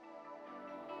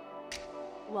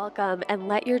Welcome and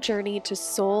let your journey to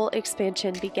soul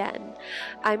expansion begin.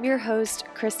 I'm your host,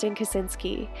 Kristen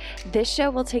Kaczynski. This show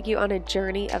will take you on a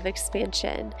journey of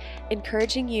expansion,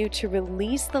 encouraging you to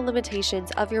release the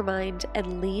limitations of your mind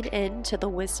and lean into the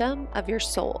wisdom of your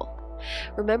soul.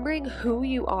 Remembering who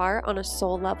you are on a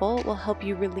soul level will help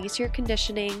you release your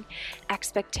conditioning,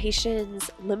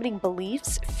 expectations, limiting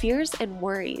beliefs, fears, and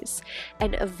worries,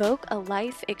 and evoke a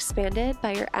life expanded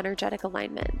by your energetic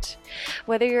alignment.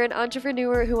 Whether you're an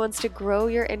entrepreneur who wants to grow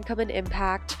your income and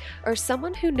impact, or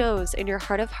someone who knows in your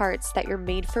heart of hearts that you're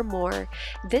made for more,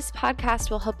 this podcast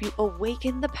will help you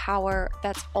awaken the power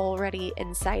that's already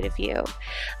inside of you,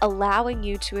 allowing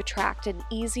you to attract an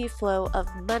easy flow of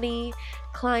money,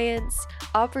 clients,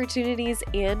 opportunities,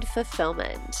 and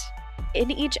fulfillment.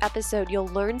 In each episode, you'll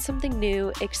learn something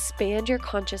new, expand your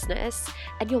consciousness,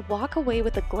 and you'll walk away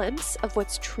with a glimpse of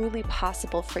what's truly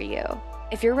possible for you.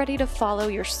 If you're ready to follow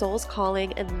your soul's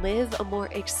calling and live a more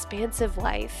expansive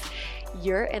life,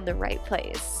 you're in the right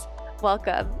place.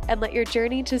 Welcome, and let your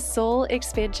journey to soul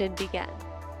expansion begin.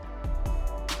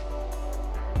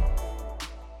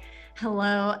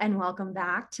 Hello and welcome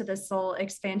back to the Soul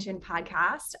Expansion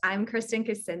Podcast. I'm Kristen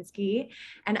Kaczynski,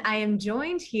 and I am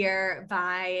joined here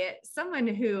by someone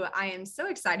who I am so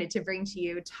excited to bring to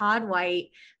you, Todd White,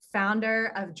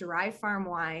 founder of Dry Farm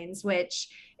Wines, which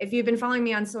if you've been following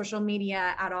me on social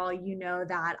media at all, you know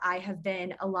that I have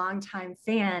been a longtime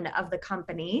fan of the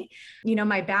company. You know,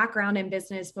 my background in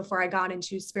business before I got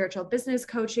into spiritual business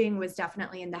coaching was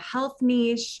definitely in the health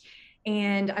niche.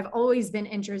 And I've always been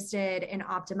interested in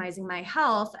optimizing my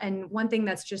health. And one thing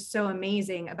that's just so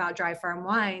amazing about Dry Farm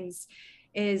Wines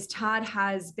is Todd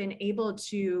has been able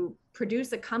to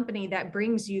produce a company that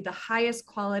brings you the highest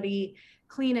quality,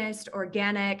 cleanest,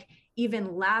 organic,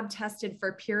 even lab tested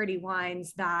for purity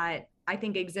wines that I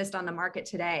think exist on the market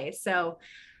today. So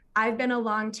I've been a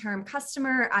long-term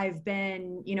customer. I've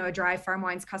been, a Dry Farm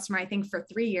Wines customer, I think for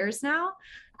 3 years now.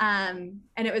 And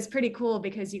it was pretty cool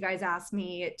because you guys asked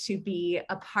me to be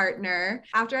a partner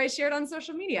after I shared on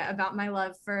social media about my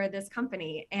love for this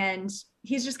company. And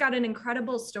he's just got an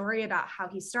incredible story about how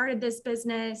he started this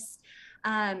business,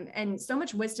 and so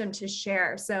much wisdom to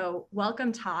share. So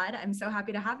welcome, Todd. I'm so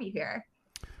happy to have you here.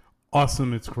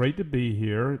 Awesome. It's great to be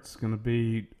here. It's going to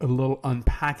be a little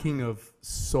unpacking of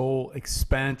soul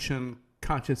expansion,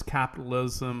 conscious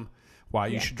capitalism, why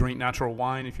you should drink natural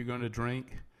wine if you're going to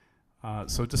drink.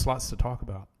 So just lots to talk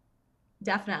about.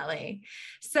 Definitely.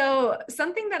 So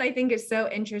something that I think is so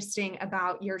interesting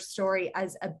about your story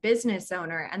as a business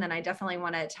owner, and then I definitely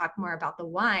want to talk more about the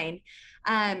wine.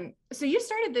 So you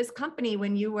started this company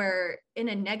when you were in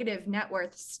a negative net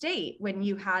worth state, when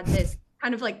you had this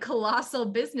kind of like colossal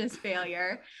business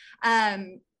failure.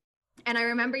 And I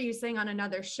remember you saying on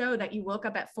another show that you woke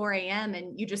up at 4 a.m.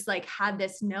 and you just like had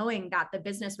this knowing that the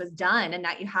business was done and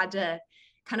that you had to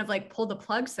kind of like pull the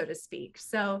plug, so to speak.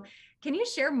 So can you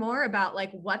share more about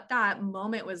like what that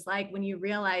moment was like when you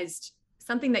realized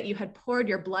something that you had poured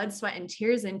your blood, sweat, and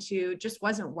tears into just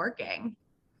wasn't working?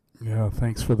 Yeah,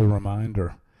 thanks for the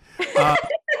reminder.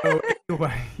 So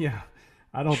anyway,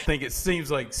 I don't think it seems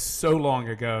like so long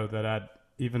ago that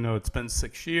even though it's been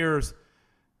 6 years,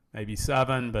 maybe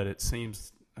 7, but it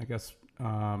seems, I guess,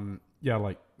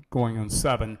 like going on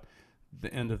 7,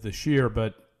 the end of this year,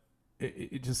 but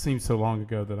it just seems so long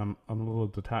ago that I'm a little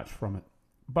detached from it.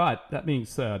 But that being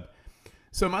said,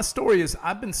 so my story is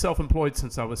I've been self-employed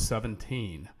since I was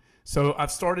 17. So I've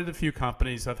started a few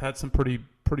companies. I've had some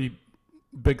pretty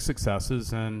big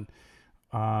successes, and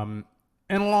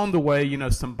along the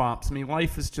way, some bumps. I mean,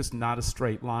 life is just not a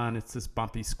straight line. It's this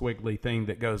bumpy, squiggly thing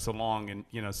that goes along,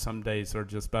 and some days are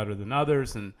just better than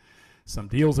others, and some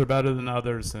deals are better than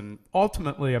others. And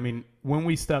ultimately, I mean, when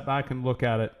we step back and look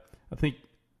at it, I think,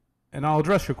 and I'll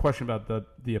address your question about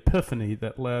the epiphany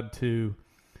that led to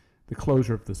the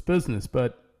closure of this business,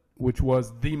 but which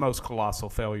was the most colossal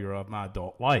failure of my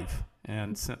adult life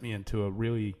and sent me into a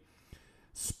really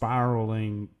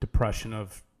spiraling depression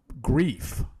of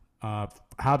grief.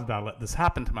 How did I let this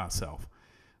happen to myself,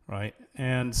 right?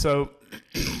 And so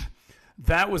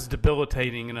that was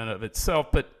debilitating in and of itself,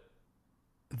 but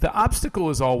the obstacle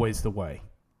is always the way.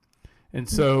 And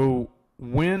so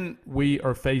when we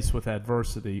are faced with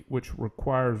adversity, which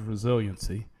requires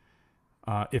resiliency,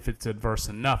 if it's adverse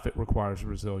enough, it requires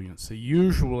resiliency.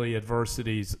 Usually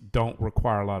adversities don't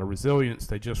require a lot of resilience.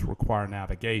 They just require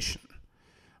navigation,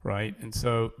 right? And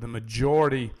so the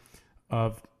majority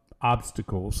of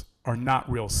obstacles are not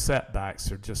real setbacks.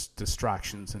 They're just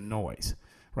distractions and noise,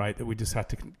 right? That we just have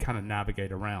to kind of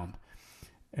navigate around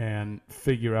and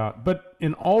figure out. But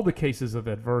in all the cases of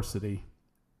adversity,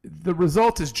 the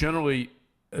result is generally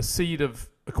a seed of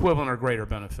equivalent or greater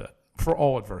benefit for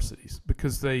all adversities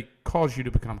because they cause you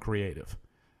to become creative,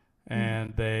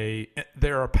 and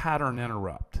they're a pattern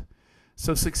interrupt.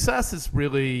 So success is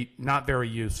really not very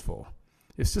useful.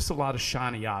 It's just a lot of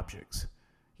shiny objects.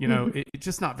 It's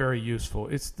just not very useful.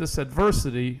 It's this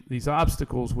adversity, these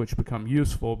obstacles, which become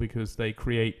useful because they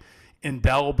create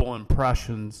indelible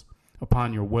impressions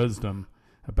upon your wisdom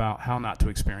about how not to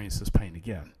experience this pain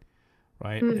again,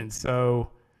 right? And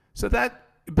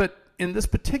but in this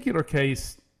particular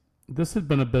case, this had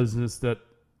been a business that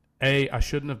A, I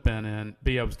shouldn't have been in,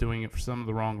 B, I was doing it for some of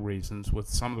the wrong reasons with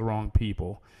some of the wrong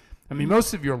people. I mean,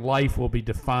 most of your life will be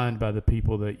defined by the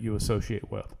people that you associate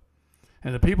with.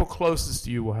 And the people closest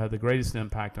to you will have the greatest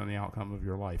impact on the outcome of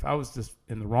your life. I was just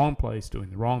in the wrong place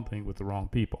doing the wrong thing with the wrong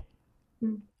people.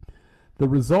 The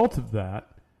result of that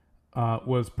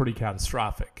was pretty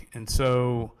catastrophic. And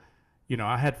so,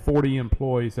 I had 40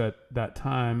 employees at that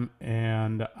time,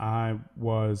 and I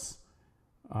was,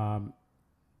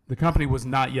 the company was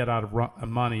not yet out of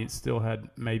money. It still had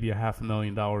maybe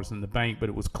 $500,000 in the bank, but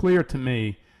it was clear to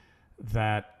me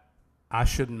that I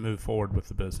shouldn't move forward with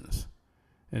the business.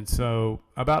 And so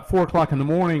about 4 o'clock in the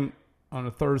morning on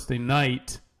a Thursday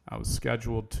night, I was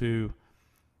scheduled to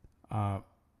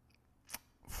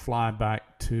fly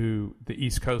back to the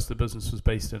East Coast. The business was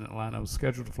based in Atlanta. I was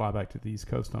scheduled to fly back to the East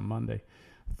Coast on Monday.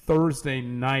 Thursday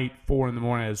night, 4 in the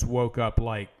morning, I just woke up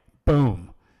like,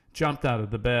 boom, jumped out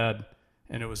of the bed,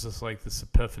 and it was just like this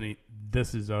epiphany,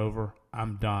 this is over,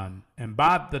 I'm done. And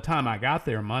by the time I got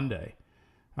there Monday,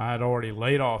 I had already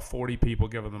laid off 40 people,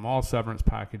 given them all severance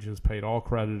packages, paid all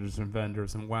creditors and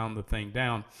vendors, and wound the thing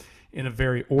down in a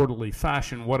very orderly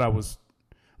fashion. What I was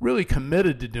really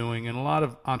committed to doing, and a lot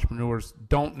of entrepreneurs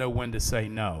don't know when to say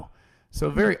no. So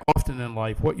very often in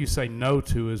life, what you say no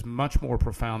to is much more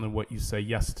profound than what you say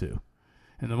yes to.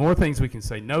 And the more things we can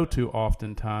say no to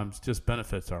oftentimes just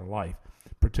benefits our life,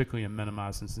 particularly in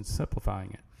minimizing and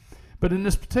simplifying it. But in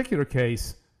this particular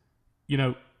case,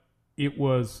 it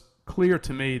was clear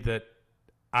to me that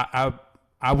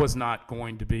I was not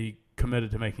going to be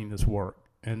committed to making this work,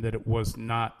 and that it was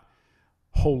not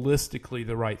holistically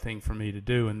the right thing for me to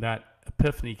do. And that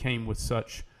epiphany came with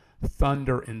such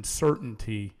thunder and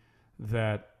certainty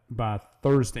that by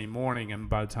Thursday morning, and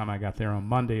by the time I got there on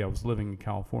Monday, I was living in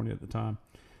California at the time.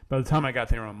 By the time I got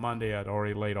there on Monday, I'd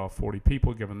already laid off 40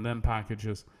 people, given them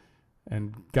packages,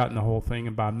 and gotten the whole thing.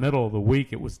 And by middle of the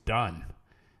week, it was done.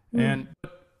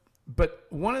 But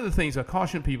one of the things I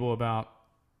caution people about,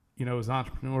 as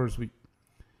entrepreneurs,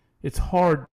 it's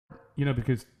hard,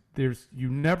 because you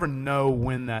never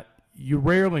know you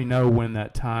rarely know when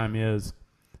that time is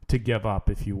to give up,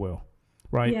 if you will,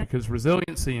 right? Yeah. Because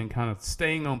resiliency and kind of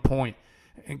staying on point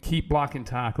and keep blocking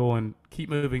tackle and keep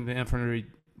moving the infantry,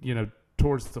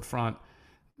 towards the front.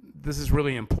 This is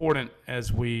really important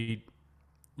as we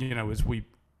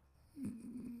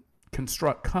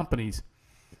construct companies,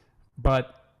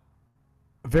 but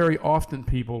very often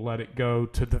people let it go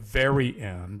to the very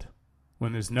end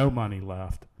when there's no money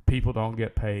left. People don't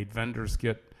get paid, vendors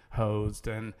get hosed,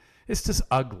 and it's just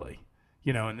ugly,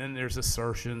 and then there's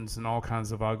assertions and all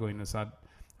kinds of ugliness.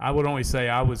 I would only say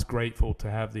I was grateful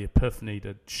to have the epiphany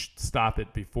to stop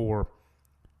it before,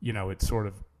 it sort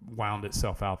of wound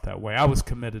itself out that way. I was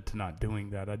committed to not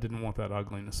doing that. I didn't want that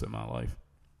ugliness in my life.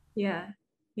 Yeah.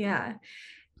 Yeah.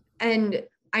 And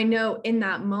I know in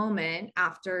that moment,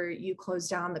 after you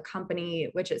closed down the company,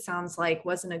 which it sounds like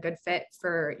wasn't a good fit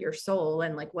for your soul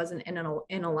and like wasn't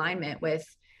in alignment with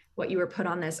what you were put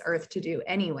on this earth to do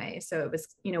anyway. So it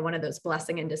was, one of those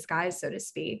blessing in disguise, so to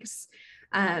speak.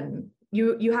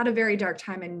 You had a very dark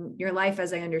time in your life,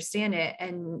 as I understand it,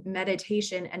 and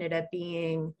meditation ended up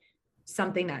being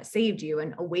something that saved you,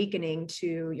 and awakening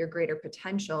to your greater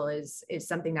potential is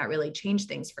something that really changed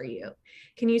things for you.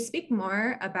 Can you speak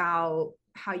more about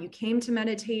how you came to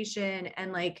meditation,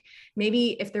 and like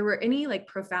maybe if there were any like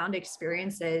profound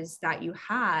experiences that you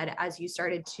had as you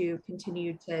started to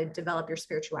continue to develop your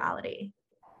spirituality?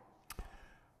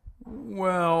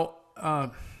 Well,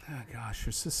 gosh,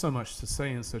 there's just so much to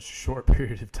say in such a short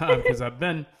period of time, because I've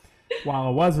been, while I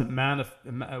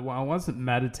wasn't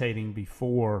meditating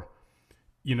before,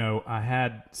 I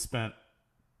had spent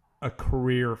a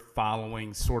career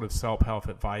following sort of self-help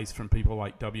advice from people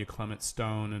like W. Clement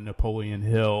Stone and Napoleon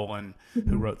Hill, and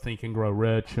who wrote Think and Grow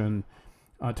Rich, and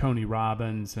Tony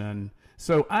Robbins. And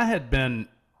so I had been,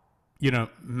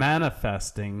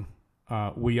 manifesting,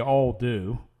 we all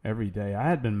do every day. I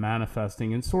had been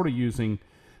manifesting and sort of using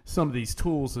some of these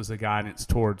tools as a guidance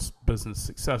towards business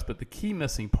success. But the key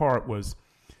missing part was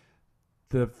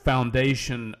the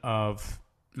foundation of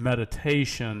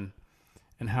meditation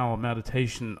and how a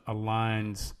meditation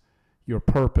aligns your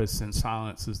purpose and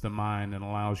silences the mind and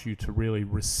allows you to really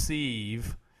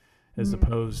receive as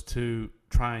opposed to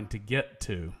trying to get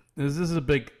to. This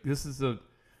is a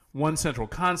one central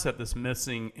concept that's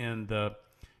missing in the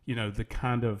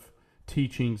kind of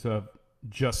teachings of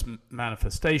just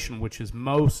manifestation, which is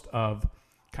most of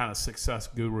kind of success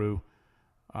guru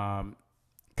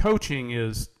coaching,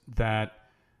 is that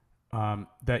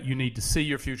you need to see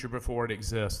your future before it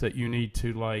exists, that you need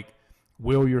to like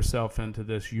will yourself into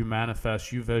this, you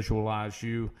manifest, you visualize,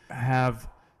 you have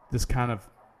this kind of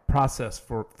process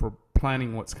for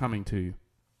planning what's coming to you.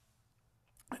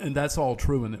 And that's all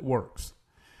true and it works.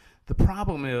 The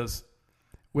problem is,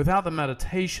 without the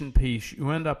meditation piece,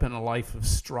 you end up in a life of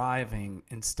striving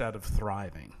instead of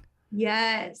thriving.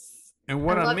 Yes. And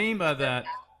what I mean by that,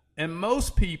 and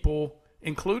most people,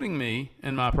 including me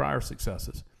and my prior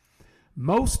successes,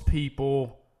 most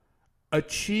people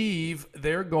achieve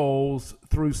their goals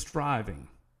through striving.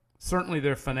 Certainly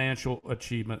their financial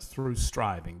achievements through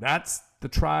striving. That's the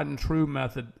tried and true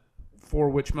method for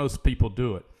which most people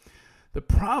do it. The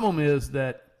problem is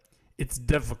that it's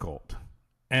difficult,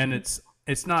 and it's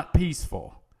not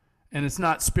peaceful, and it's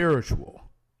not spiritual.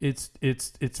 It's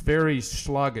very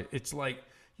sluggish. It's like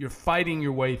you're fighting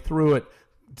your way through it,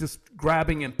 just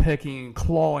grabbing and picking and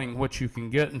clawing what you can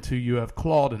get until you have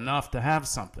clawed enough to have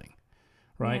something,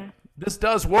 right? Yeah. This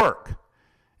does work.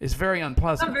 It's very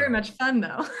unpleasant. Not very much fun,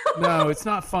 though. No, it's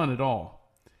not fun at all.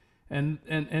 And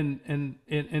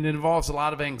it involves a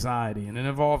lot of anxiety, and it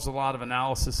involves a lot of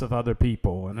analysis of other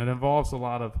people, and it involves a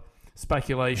lot of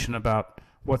speculation about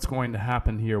what's going to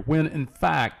happen here. When, in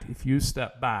fact, if you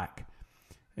step back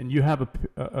and you have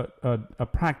a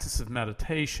practice of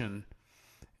meditation,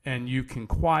 and you can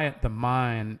quiet the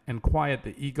mind and quiet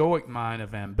the egoic mind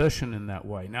of ambition in that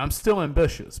way. Now, I'm still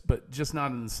ambitious, but just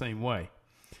not in the same way.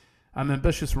 I'm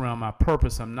ambitious around my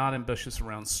purpose. I'm not ambitious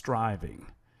around striving.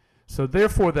 So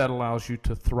therefore, that allows you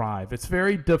to thrive. It's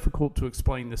very difficult to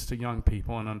explain this to young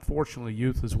people, and unfortunately,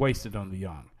 youth is wasted on the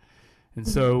young. And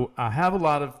so I have a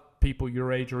lot of people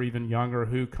your age or even younger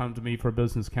who come to me for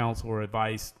business counsel or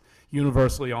advice.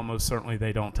 Universally, almost certainly,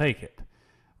 they don't take it,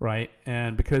 right?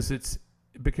 And because it's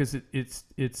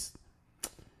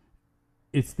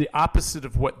the opposite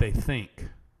of what they think,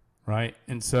 right?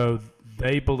 And so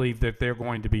they believe that they're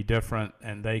going to be different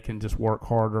and they can just work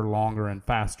harder, longer, and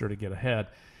faster to get ahead.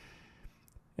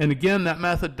 And again, that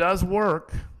method does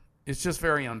work. It's just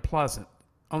very unpleasant.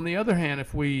 On the other hand,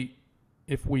 if we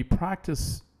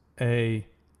practice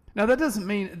now that doesn't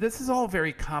mean, this is all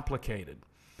very complicated,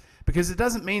 because it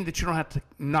doesn't mean that you don't have to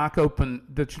knock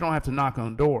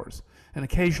on doors and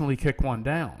occasionally kick one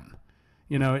down.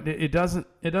 It doesn't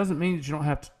mean that you don't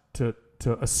have to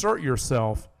assert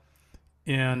yourself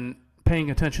in paying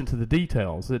attention to the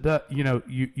details.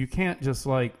 You can't just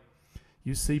like,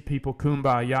 you see people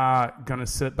kumbaya going to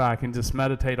sit back and just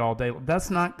meditate all day.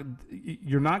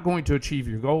 You're not going to achieve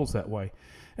your goals that way.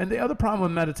 And the other problem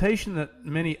with meditation that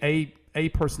many A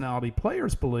personality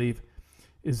players believe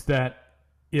is that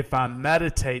if I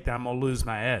meditate, then I'm going to lose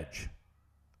my edge.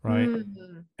 Right.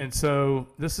 Mm-hmm. And so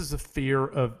this is a fear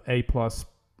of A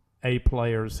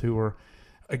players who are,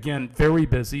 again, very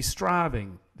busy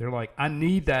striving. They're like, I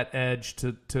need that edge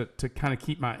to kind of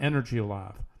keep my energy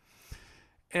alive.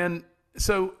 And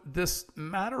so this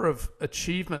matter of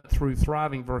achievement through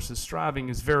thriving versus striving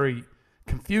is very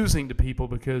confusing to people,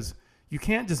 because you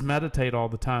can't just meditate all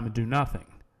the time and do nothing,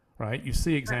 right? You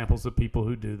see examples of people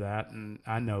who do that, and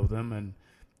I know them, and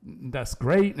that's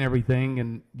great and everything,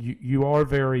 and you are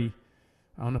very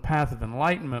on the path of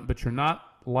enlightenment, but you're not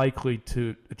likely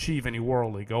to achieve any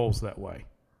worldly goals that way,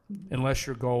 unless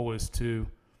your goal is to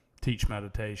teach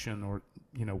meditation or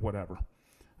whatever.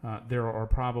 There are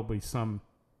probably some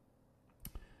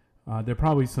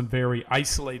very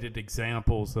isolated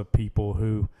examples of people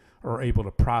who are able to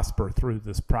prosper through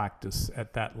this practice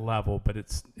at that level, but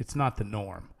it's not the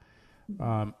norm.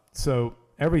 So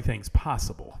everything's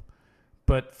possible.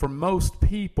 But for most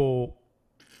people,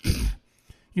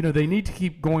 they need to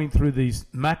keep going through these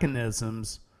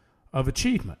mechanisms of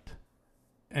achievement,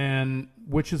 and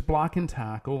which is block and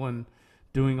tackle and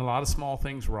doing a lot of small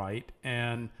things right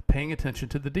and paying attention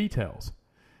to the details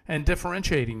and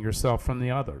differentiating yourself from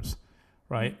the others,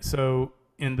 right? So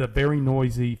in the very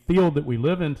noisy field that we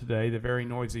live in today, the very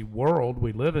noisy world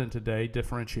we live in today,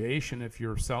 differentiation, if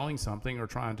you're selling something or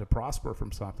trying to prosper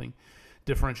from something,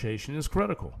 differentiation is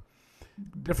critical.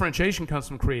 Differentiation comes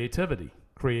from creativity.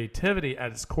 Creativity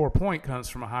at its core point comes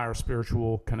from a higher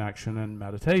spiritual connection and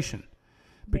meditation.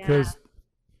 Because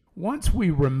once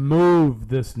we remove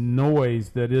this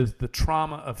noise that is the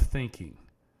trauma of thinking,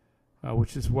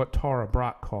 which is what Tara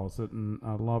Brach calls it, and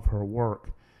I love her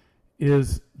work,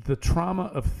 is the trauma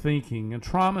of thinking. And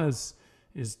trauma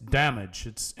is damage,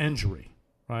 it's injury,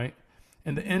 right?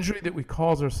 And the injury that we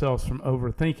cause ourselves from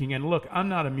overthinking. And look, I'm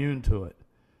not immune to it.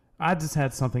 I just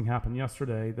had something happen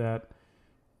yesterday that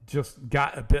just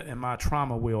got a bit in my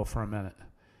trauma wheel for a minute.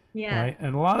 Yeah. Right.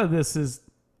 And a lot of this is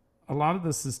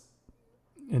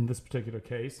in this particular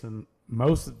case, and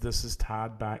most of this is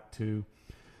tied back to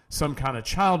some kind of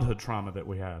childhood trauma that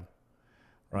we had.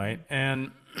 Right.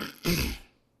 And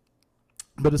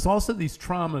but it's also these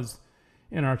traumas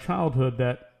in our childhood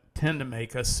that tend to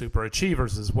make us super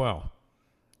achievers as well.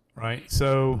 Right.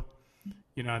 So,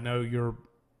 I know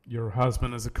your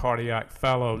husband is a cardiac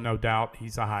fellow. No doubt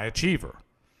he's a high achiever.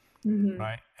 Mm-hmm.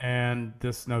 Right. And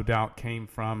this no doubt came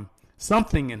from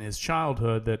something in his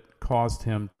childhood that caused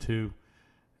him to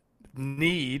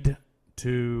need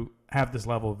to have this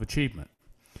level of achievement.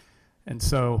 And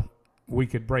so we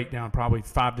could break down probably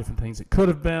 5 different things it could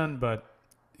have been, but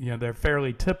they're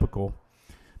fairly typical.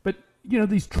 But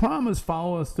these traumas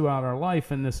follow us throughout our life,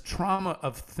 and this trauma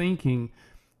of thinking,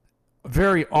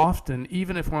 very often,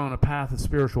 even if we're on a path of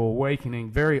spiritual awakening,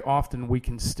 very often we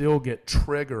can still get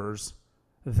triggers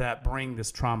that bring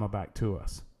this trauma back to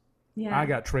us. Yeah. I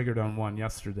got triggered on one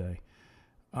yesterday.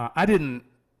 I didn't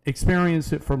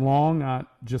experience it for long. I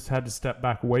just had to step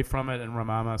back away from it and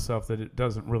remind myself that it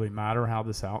doesn't really matter how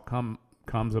this outcome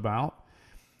comes about.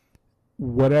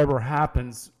 Whatever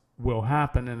happens will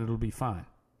happen, and it'll be fine,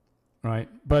 right?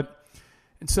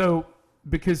 And so,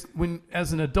 because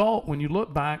as an adult, when you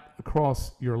look back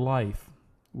across your life,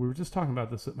 we were just talking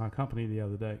about this at my company the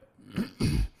other day.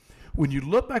 When you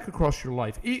look back across your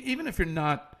life, even if you're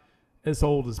not as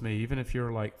old as me, even if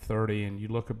you're like 30 and you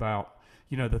look about,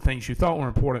 the things you thought were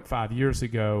important 5 years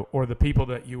ago, or the people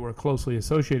that you were closely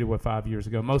associated with 5 years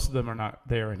ago, most of them are not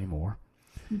there anymore.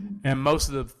 Mm-hmm. And most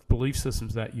of the belief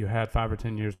systems that you had 5 or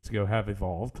 10 years ago have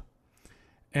evolved.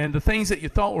 And the things that you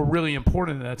thought were really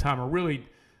important at that time are really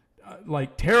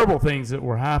like terrible things that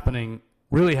were happening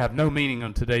really have no meaning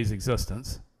on today's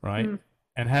existence, right?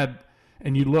 Mm-hmm.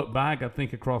 And you look back, I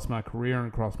think, across my career and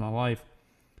across my life,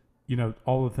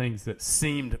 all the things that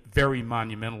seemed very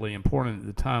monumentally important at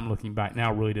the time, looking back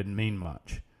now, really didn't mean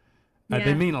much. Yeah.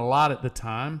 They mean a lot at the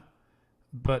time,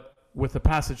 but with the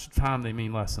passage of time, they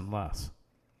mean less and less.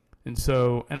 And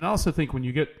so, and I also think when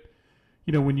you get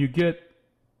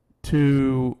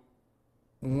to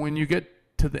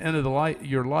the end of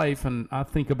your life, and I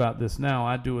think about this now,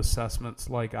 I do assessments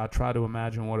like I try to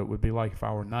imagine what it would be like if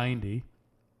I were 90.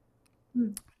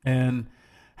 And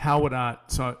how would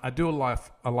so I do a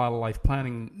lot of life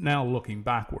planning now looking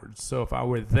backwards. So if I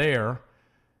were there,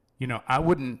 I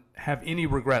wouldn't have any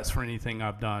regrets for anything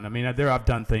I've done. I mean, I've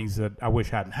done things that I wish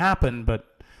hadn't happened,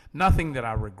 but nothing that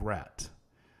I regret.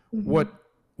 Mm-hmm.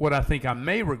 What I think I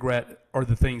may regret are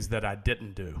the things that I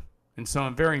didn't do. And so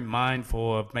I'm very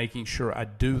mindful of making sure I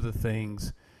do the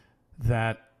things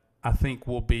that I think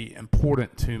will be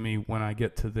important to me when I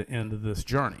get to the end of this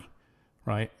journey,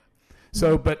 right?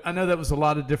 So, but I know that was a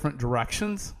lot of different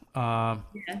directions. Yeah.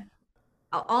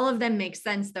 All of them make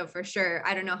sense, though, for sure.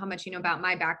 I don't know how much you know about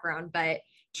my background, but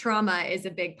trauma is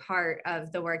a big part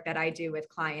of the work that I do with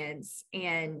clients.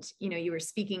 And, you were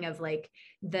speaking of like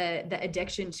the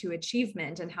addiction to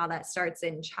achievement and how that starts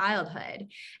in childhood.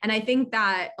 And I think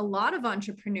that a lot of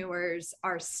entrepreneurs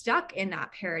are stuck in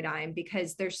that paradigm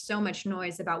because there's so much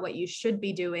noise about what you should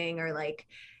be doing, or like,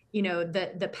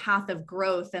 the path of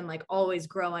growth, and like always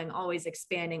growing, always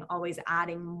expanding, always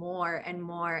adding more and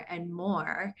more and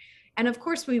more. And of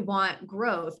course we want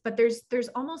growth, but there's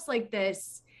almost like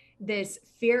this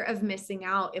fear of missing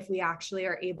out if we actually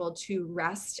are able to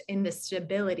rest in the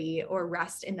stability or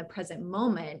rest in the present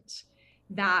moment,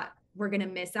 that we're going to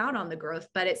miss out on the growth.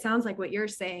 But it sounds like what you're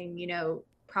saying,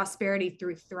 prosperity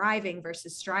through thriving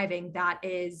versus striving, that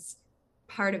is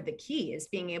part of the key, is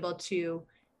being able to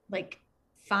like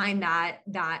find that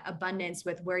abundance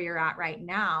with where you're at right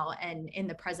now and in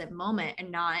the present moment, and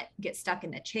not get stuck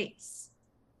in the chase.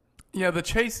 Yeah, the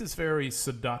chase is very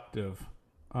seductive.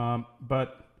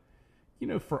 But,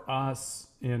 for us,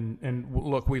 and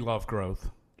look, we love growth.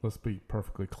 Let's be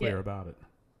perfectly clear about it.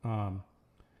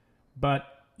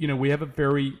 But,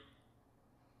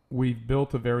 we've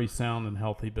built a very sound and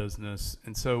healthy business.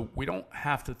 And so we don't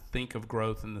have to think of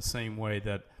growth in the same way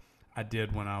that I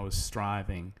did when I was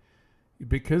striving.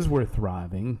 Because we're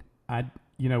thriving,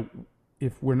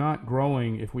 if we're not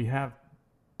growing, if we have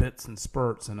bits and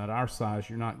spurts, and at our size,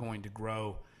 you're not going to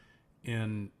grow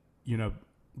in,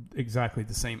 exactly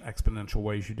the same exponential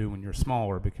ways you do when you're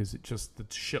smaller, because the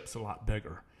ship's a lot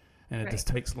bigger, and it just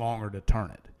takes longer to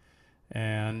turn it.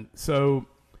 And so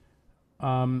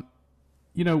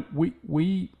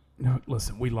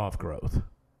Listen, we love growth,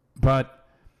 but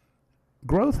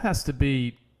growth has to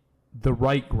be the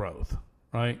right growth,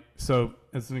 right? So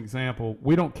as an example,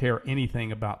 we don't care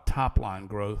anything about top line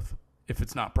growth if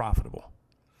it's not profitable,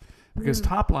 because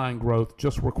top line growth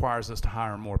just requires us to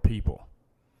hire more people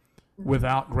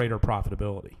without greater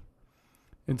profitability.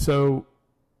 And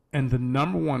the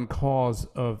number one cause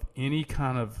of any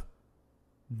kind of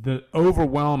the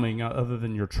overwhelming, other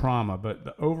than your trauma, but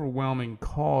the overwhelming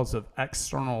cause of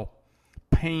external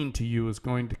pain to you is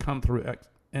going to come through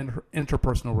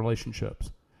interpersonal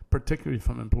relationships, particularly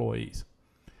from employees.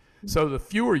 So the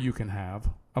fewer you can have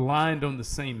aligned on the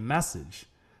same message,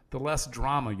 the less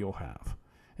drama you'll have.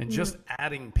 And just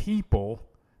adding people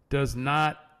does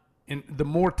not, and the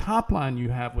more top line you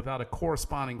have without a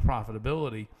corresponding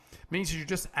profitability means you're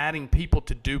just adding people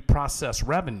to do process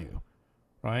revenue,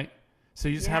 right? So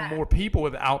you just have more people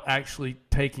without actually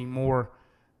taking more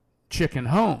chicken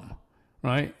home,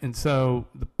 right? And so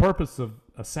the purpose of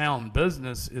a sound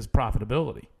business is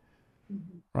profitability,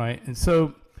 right? And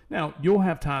so now you'll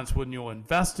have times when you'll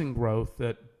invest in growth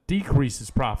that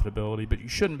decreases profitability, but you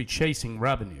shouldn't be chasing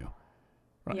revenue,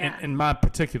 right? In my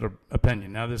particular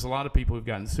opinion. Now, there's a lot of people who've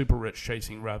gotten super rich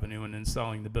chasing revenue and then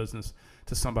selling the business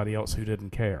to somebody else who didn't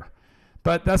care.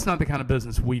 But that's not the kind of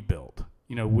business we built.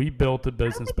 We built a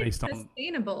business based on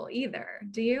sustainable either.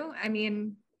 Do you? I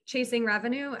mean, chasing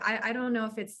revenue, I don't know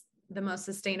if it's the most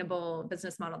sustainable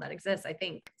business model that exists. I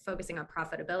think focusing on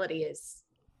profitability is,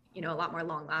 a lot more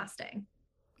long lasting.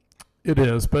 It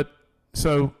is, but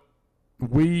so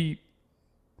we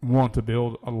want to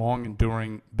build a long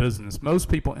enduring business. Most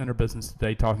people enter business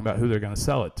today talking about who they're going to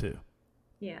sell it to.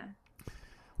 Yeah.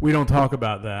 We don't talk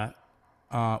about that.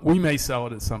 We may sell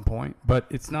it at some point, but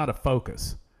it's not a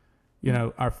focus.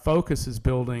 Our focus is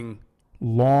building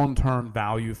long-term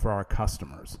value for our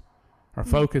customers. Our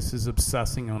focus is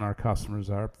obsessing on our customers.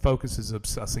 Our focus is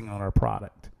obsessing on our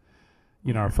product.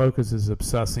 Our focus is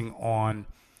obsessing on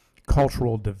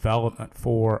cultural development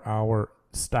for our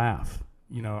staff.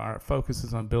 Our focus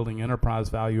is on building enterprise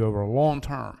value over a long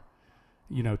term,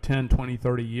 10, 20,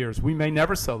 30 years. We may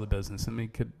never sell the business. I mean,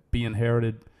 it could be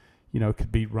inherited,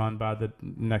 could be run by the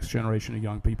next generation of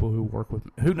young people who work with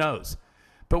me. Who knows?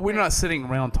 But we're not sitting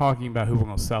around talking about who we're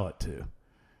going to sell it to.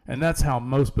 And that's how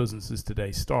most businesses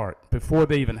today start. Before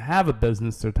they even have a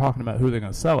business, they're talking about who they're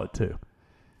going to sell it to,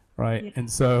 right? Yeah. And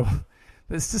so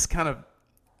it's just kind of,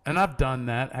 and I've done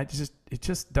that. It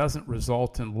just doesn't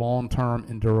result in long-term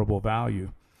and durable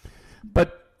value.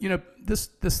 But, this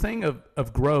thing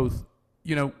of growth,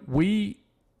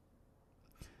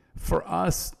 for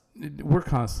us, we're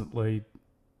constantly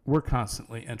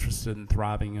interested in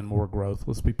thriving in more growth.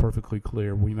 Let's be perfectly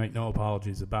clear. We make no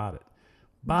apologies about it.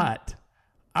 But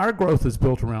our growth is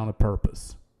built around a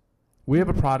purpose. We have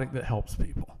a product that helps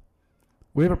people.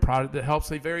 We have a product that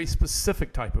helps a very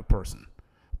specific type of person,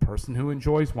 a person who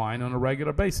enjoys wine on a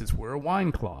regular basis. We're a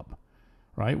wine club,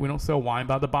 right? We don't sell wine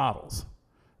by the bottles.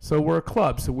 So we're a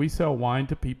club. So we sell wine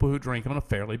to people who drink on a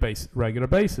fairly regular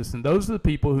basis. And those are the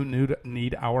people who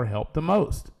need our help the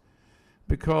most.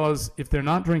 Because if they're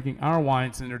not drinking our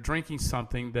wines, then they're drinking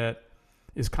something that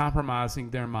is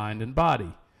compromising their mind and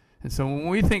body. And so when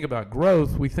we think about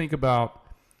growth, we think about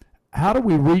how do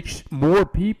we reach more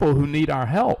people who need our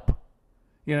help?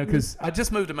 Because I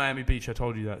just moved to Miami Beach. I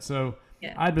told you that. So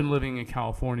I'd been living in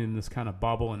California in this kind of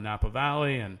bubble in Napa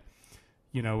Valley, and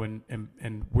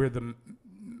we're the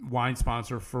wine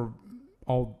sponsor for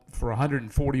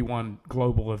 141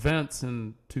 global events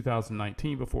in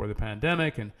 2019 before the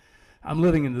pandemic, and I'm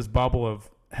living in this bubble of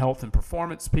health and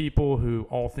performance people who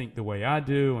all think the way I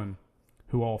do and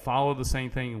who all follow the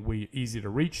same thing, and easy to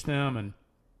reach them. And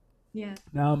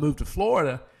now I moved to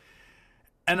Florida,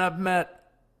 and I've met,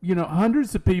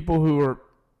 hundreds of people who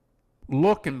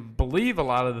look and believe a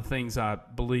lot of the things I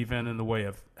believe in the way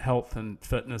of health and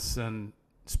fitness and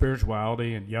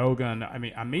spirituality and yoga. And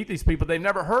I meet these people, they've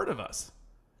never heard of us.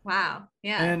 Wow.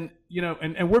 Yeah. And,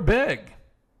 and we're big.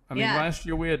 Last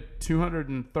year we had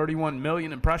 231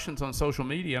 million impressions on social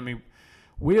media.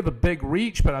 We have a big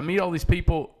reach, but I meet all these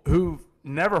people who've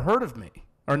never heard of me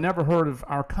or never heard of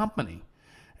our company,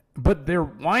 but they're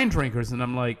wine drinkers. And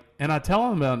and I tell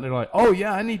them about it, and they're like, oh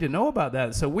yeah, I need to know about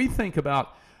that. So we think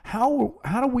about how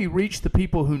do we reach the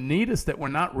people who need us that we're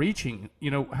not reaching?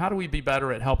 How do we be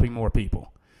better at helping more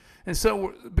people? And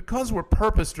so because we're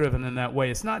purpose driven in that way,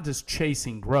 it's not just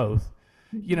chasing growth.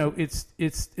 It's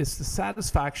the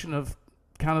satisfaction of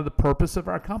kind of the purpose of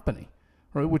our company,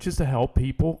 right? Which is to help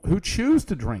people who choose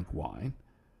to drink wine,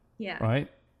 right?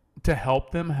 To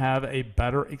help them have a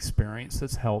better experience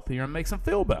that's healthier and makes them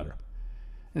feel better.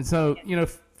 And so,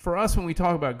 for us, when we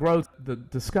talk about growth, the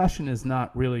discussion is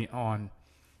not really on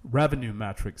revenue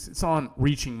metrics. It's on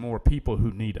reaching more people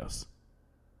who need us.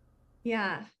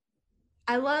 Yeah.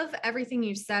 I love everything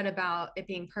you said about it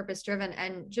being purpose-driven,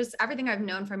 and just everything I've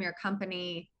known from your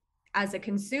company as a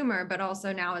consumer, but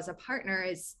also now as a partner,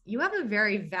 is you have a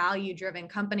very value-driven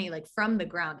company, like from the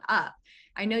ground up.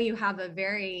 I know you have a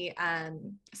very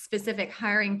specific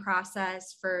hiring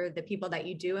process for the people that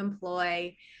you do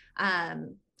employ.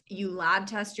 You lab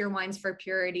test your wines for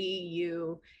purity.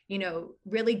 You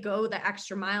really go the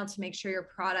extra mile to make sure your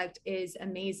product is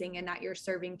amazing and that you're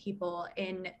serving people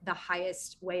in the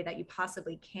highest way that you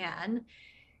possibly can.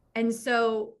 And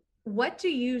so what do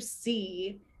you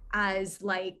see as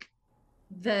like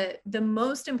the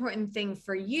most important thing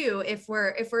for you? If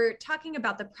we're talking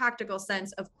about the practical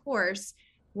sense, of course,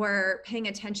 we're paying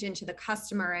attention to the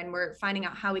customer and we're finding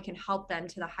out how we can help them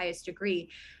to the highest degree.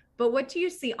 But what do you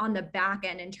see on the back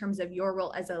end in terms of your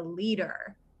role as a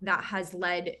leader that has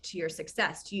led to your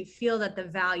success? Do you feel that the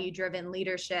value-driven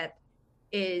leadership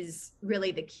is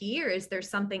really the key, or is there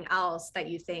something else that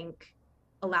you think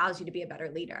allows you to be a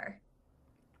better leader?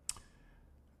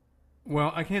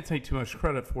 Well, I can't take too much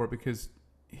credit for it, because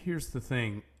here's the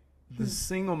thing. The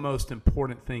single most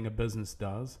important thing a business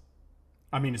does,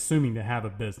 I mean, assuming they have a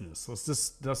business, let's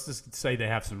just say they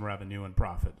have some revenue and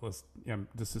profit. Let's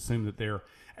just assume that they're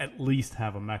at least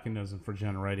have a mechanism for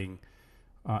generating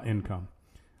income.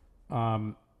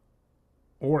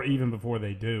 Or even before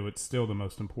they do, it's still the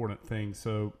most important thing.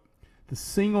 So the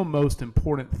single most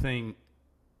important thing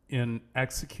in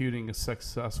executing a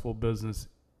successful business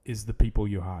is the people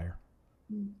you hire.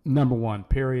 Number one,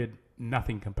 period.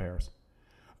 Nothing compares.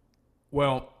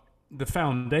 Well, the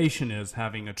foundation is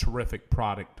having a terrific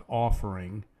product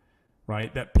offering,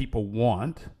 right, that people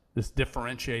want, that's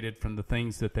differentiated from the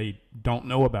things that they don't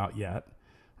know about yet,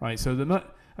 right? So,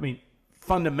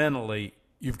 fundamentally,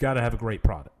 you've got to have a great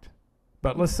product.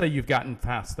 But let's say you've gotten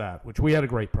past that, which we had a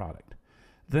great product.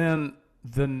 Then,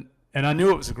 and I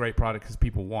knew it was a great product because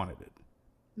people wanted it.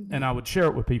 Mm-hmm. And I would share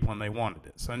it with people and they wanted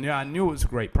it. So I knew it was a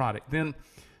great product. Then,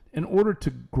 in order to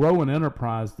grow an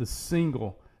enterprise,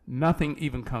 nothing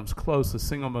even comes close. The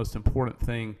single most important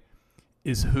thing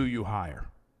is who you hire,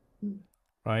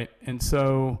 right? And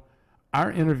so our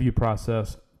interview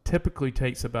process typically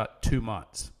takes about 2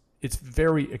 months. It's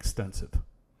very extensive.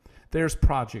 There's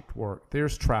project work,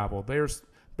 there's travel, there's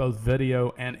both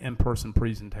video and in-person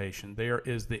presentation. There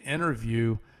is the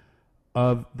interview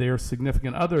of their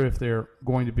significant other if they're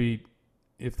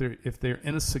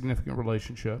in a significant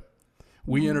relationship.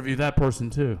 We interview that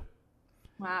person too.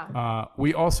 Wow.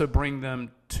 We also bring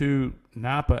them to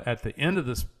Napa at the end of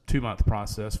this 2-month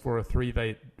process for a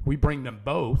 3-day. We bring them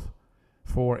both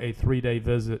for a 3-day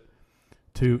visit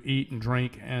to eat and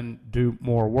drink and do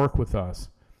more work with us.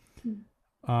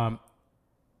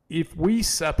 If we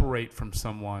separate from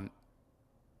someone,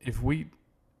 if we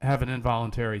have an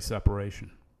involuntary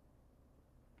separation,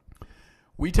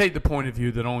 we take the point of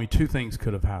view that only 2 things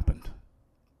could have happened.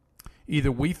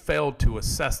 Either we failed to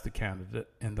assess the candidate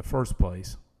in the first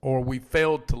place, or we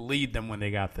failed to lead them when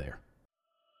they got there.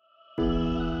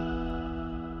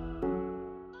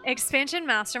 Expansion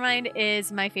Mastermind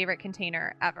is my favorite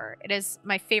container ever. It is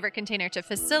my favorite container to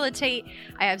facilitate.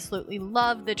 I absolutely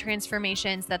love the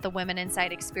transformations that the women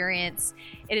inside experience.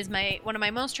 It is one of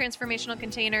my most transformational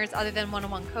containers other than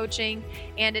one-on-one coaching.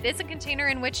 And it is a container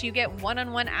in which you get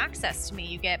one-on-one access to me.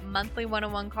 You get monthly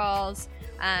one-on-one calls,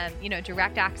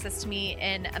 direct access to me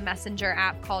in a messenger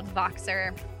app called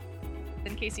Voxer.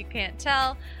 In case you can't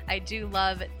tell, I do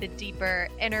love the deeper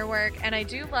inner work, and I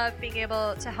do love being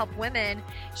able to help women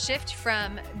shift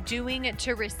from doing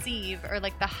to receive, or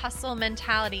like the hustle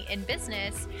mentality in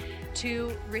business,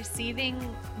 to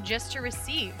receiving just to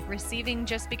receive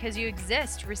just because you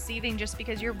exist, receiving just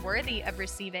because you're worthy of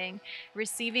receiving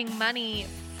money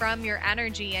from your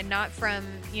energy and not from,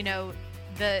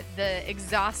 the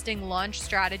exhausting launch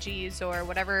strategies or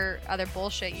whatever other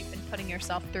bullshit you've been putting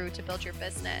yourself through to build your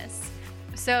business.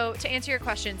 So to answer your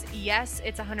questions, yes,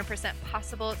 it's 100%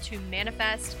 possible to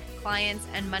manifest clients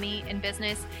and money in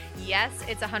business. Yes,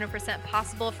 it's 100%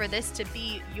 possible for this to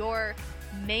be your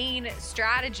main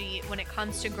strategy when it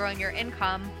comes to growing your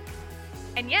income.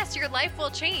 And yes, your life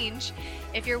will change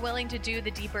if you're willing to do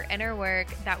the deeper inner work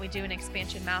that we do in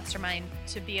Expansion Mastermind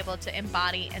to be able to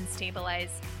embody and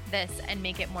stabilize this and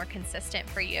make it more consistent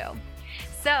for you.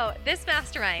 So this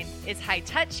mastermind is high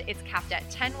touch. It's capped at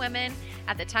 10 women.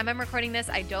 At the time I'm recording this,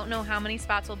 I don't know how many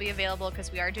spots will be available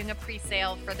because we are doing a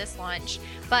pre-sale for this launch.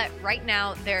 But right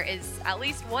now there is at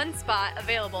least 1 spot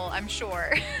available, I'm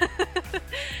sure,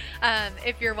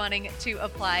 if you're wanting to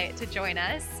apply to join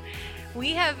us.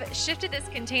 We have shifted this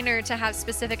container to have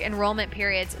specific enrollment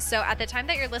periods. So at the time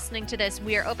that you're listening to this,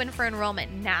 we are open for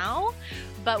enrollment now,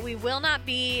 but we will not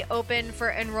be open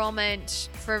for enrollment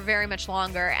for very much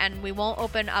longer, and we won't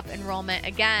open up enrollment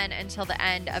again until the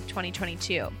end of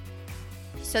 2022.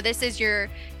 So this is your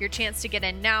chance to get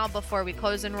in now before we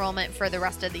close enrollment for the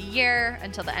rest of the year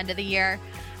until the end of the year.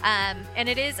 And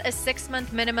it is a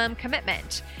 6-month minimum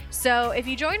commitment. So if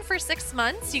you join for 6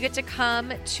 months, you get to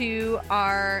come to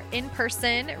our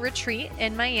in-person retreat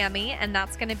in Miami, and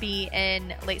that's going to be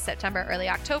in late September, early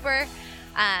October.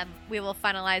 We will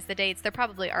finalize the dates. They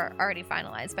probably are already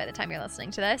finalized by the time you're listening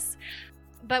to this.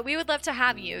 But we would love to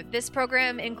have you. This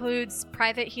program includes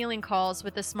private healing calls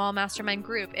with a small mastermind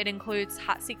group. It includes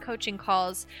hot seat coaching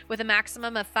calls with a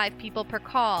maximum of 5 people per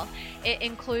call. It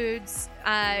includes,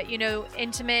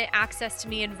 intimate access to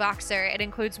me in Voxer. It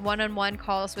includes one-on-one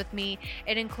calls with me.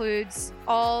 It includes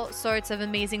all sorts of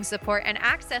amazing support and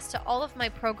access to all of my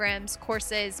programs,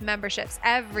 courses, memberships,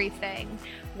 everything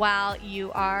while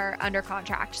you are under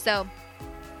contract. So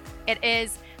it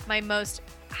is my most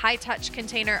high-touch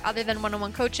container other than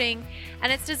one-on-one coaching,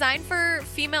 and it's designed for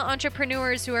female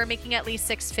entrepreneurs who are making at least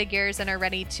 6 figures and are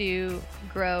ready to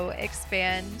grow,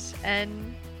 expand,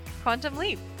 and quantum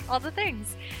leap, all the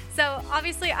things. So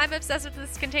obviously I'm obsessed with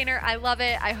this container. I love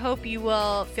it. I hope you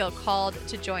will feel called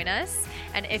to join us,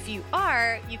 and if you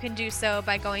are, you can do so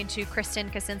by going to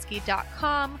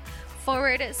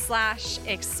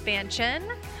KristenKaczynski.com/expansion.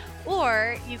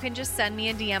 Or you can just send me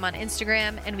a DM on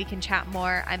Instagram and we can chat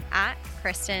more. I'm at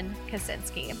Kristen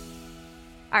Kaczynski.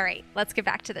 All right, let's get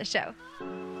back to the show.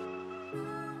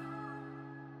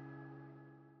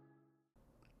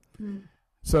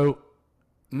 So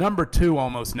number 2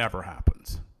 almost never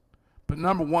happens. But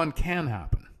number 1 can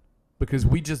happen because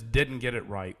we just didn't get it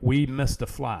right. We missed a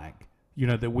flag,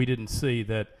 that we didn't see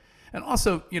that. And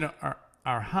also,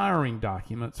 our hiring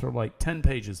documents are like 10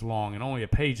 pages long, and only a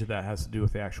page of that has to do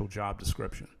with the actual job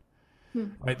description.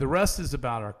 Right? The rest is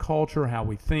about our culture, how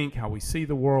we think, how we see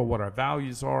the world, what our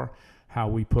values are, how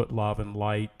we put love and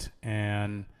light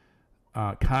and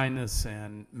kindness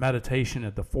and meditation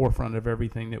at the forefront of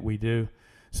everything that we do.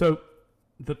 So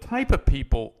the type of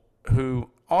people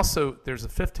who also, there's a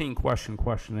 15-question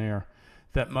questionnaire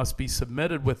that must be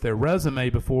submitted with their resume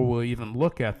before we'll even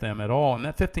look at them at all. And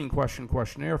that 15-question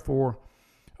questionnaire for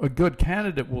a good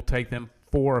candidate will take them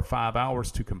 4 or 5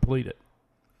 hours to complete it.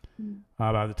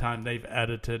 By the time they've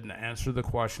edited and answered the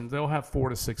questions, they'll have 4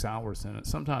 to 6 hours in it,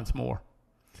 sometimes more.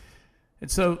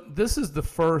 And so this is the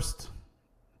first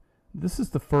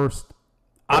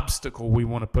obstacle we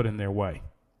want to put in their way,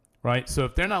 right? So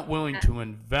if they're not willing to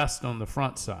invest on the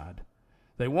front side,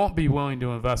 they won't be willing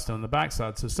to invest on the back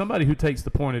side. So somebody who takes the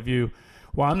point of view,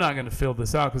 well, I'm not going to fill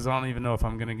this out because I don't even know if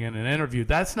I'm going to get an interview,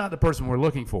 that's not the person we're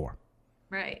looking for.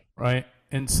 Right.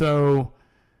 And so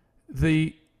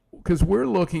because we're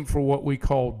looking for what we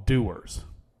call doers.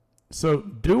 So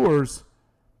doers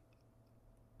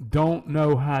don't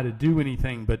know how to do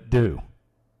anything but do,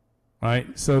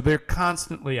 right? So they're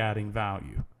constantly adding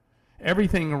value.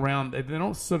 Everything around, they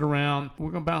don't sit around.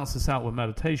 We're going to balance this out with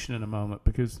meditation in a moment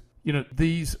because,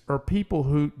 these are people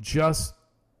who just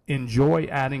enjoy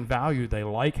adding value. They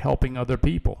like helping other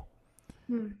people.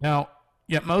 Now,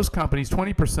 yet most companies,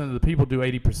 20% of the people do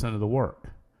 80% of the work.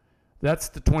 That's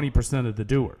the 20% of the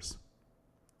doers,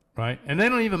 right? And they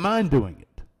don't even mind doing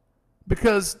it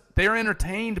because they're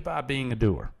entertained by being a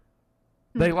doer.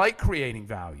 They like creating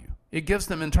value. It gives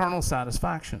them internal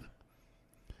satisfaction.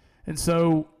 And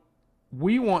so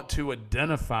we want to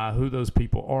identify who those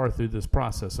people are through this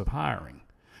process of hiring.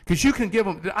 Because you can give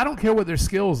them, I don't care what their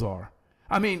skills are.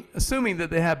 I mean, assuming that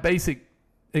they have basic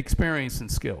experience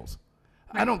and skills.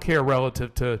 I don't care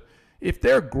relative to, if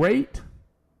they're great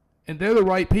and they're the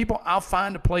right people, I'll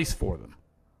find a place for them,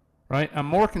 right? I'm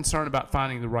more concerned about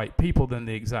finding the right people than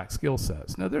the exact skill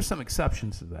sets. Now, there's some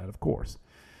exceptions to that, of course,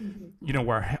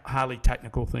 where highly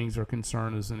technical things are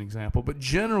concerned as an example. But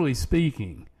generally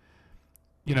speaking,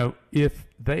 if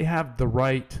they have the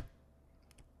right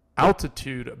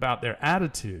altitude about their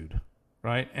attitude,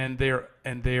 right, and they're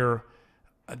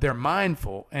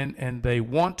mindful and they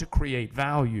want to create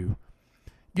value,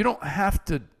 you don't have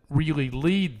to really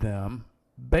lead them.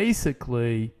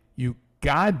 Basically, you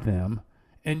guide them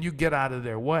and you get out of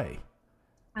their way.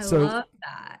 I love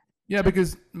that. Yeah,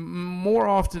 because more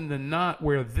often than not,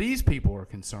 where these people are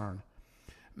concerned,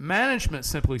 management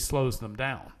simply slows them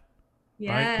down.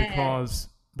 Right?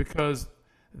 Because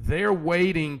they're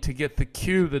waiting to get the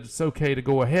cue that it's okay to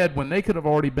go ahead when they could have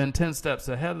already been 10 steps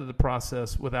ahead of the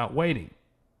process without waiting.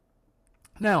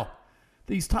 Now,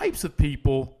 these types of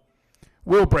people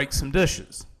will break some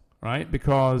dishes, right?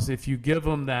 Because if you give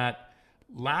them that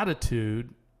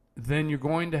latitude, then you're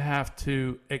going to have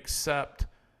to accept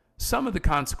some of the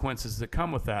consequences that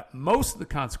come with that. Most of the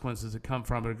consequences that come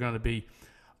from it are going to be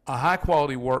a high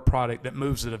quality work product that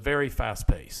moves at a very fast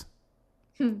pace.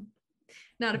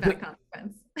 Not a bad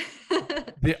consequence.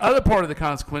 The other part of the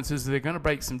consequence is they're going to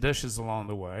break some dishes along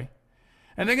the way,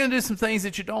 and they're going to do some things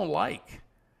that you don't like,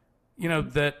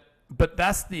 but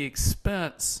that's the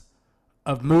expense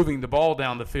of moving the ball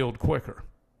down the field quicker,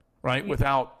 right?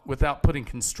 Yeah. Without putting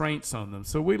constraints on them.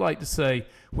 So we like to say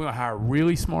we're going to hire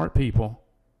really smart people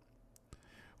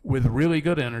with really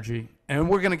good energy, and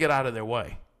we're going to get out of their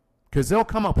way because they'll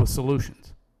come up with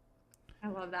solutions. I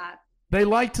love that. They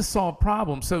like to solve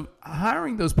problems. So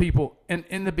hiring those people, and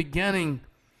in the beginning,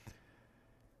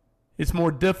 it's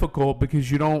more difficult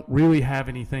because you don't really have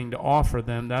anything to offer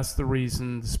them. That's the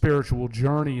reason the spiritual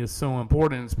journey is so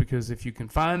important. It's because if you can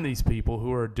find these people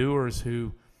who are doers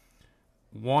who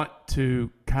want to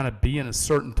kind of be in a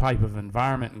certain type of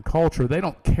environment and culture, they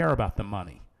don't care about the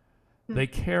money. They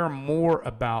care more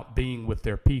about being with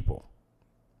their people.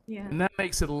 Yeah. And that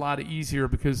makes it a lot easier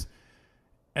because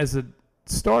as a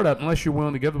startup, unless you're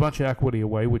willing to give a bunch of equity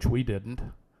away, which we didn't,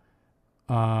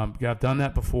 I've done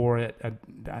that before.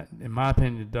 In my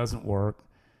opinion, it doesn't work.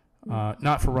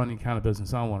 Not for running the kind of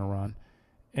business I want to run.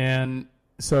 And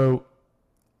so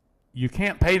you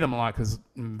can't pay them a lot because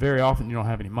very often you don't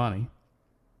have any money.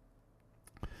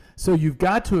 So you've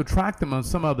got to attract them on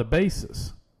some other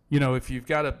basis. If you've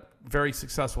got a very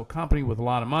successful company with a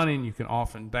lot of money and you can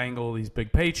often dangle these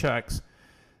big paychecks,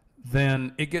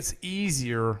 then it gets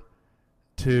easier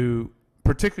to,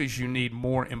 particularly as you need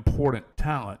more important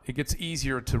talent, it gets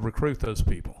easier to recruit those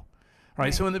people.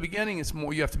 Right? So in the beginning, it's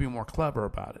more, you have to be more clever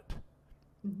about it.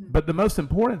 Mm-hmm. But the most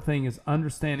important thing is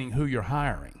understanding who you're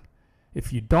hiring.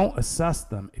 If you don't assess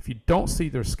them, if you don't see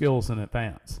their skills in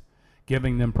advance,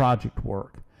 giving them project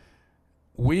work,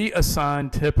 we assign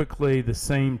typically the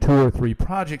same 2 or 3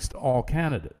 projects to all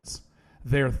candidates.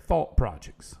 They're thought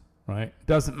projects, right?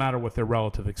 Doesn't matter what their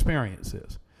relative experience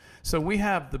is. So we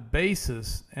have the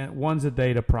basis, and one's a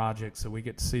data project, so we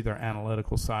get to see their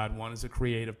analytical side. One is a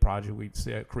creative project. We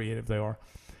see how creative they are.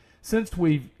 Since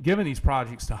we've given these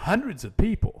projects to hundreds of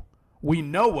people, we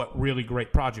know what really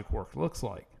great project work looks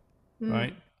like,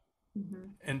 right? Mm-hmm.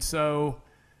 And so,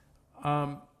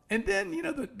 and then,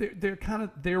 they're kind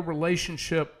of their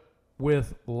relationship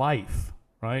with life,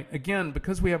 right? Again,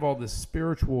 because we have all this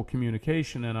spiritual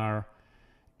communication in our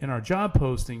job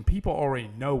posting, people already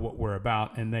know what we're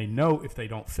about, and they know if they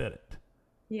don't fit it.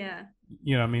 Yeah.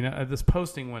 This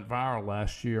posting went viral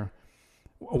last year.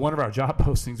 One of our job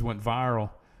postings went viral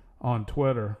on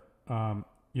Twitter,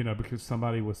 because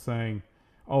somebody was saying,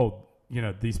 oh,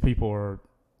 these people are,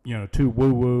 too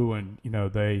woo-woo, and,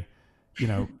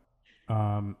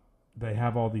 they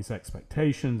have all these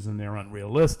expectations and they're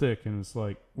unrealistic. And it's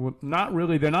like, well, not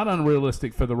really. They're not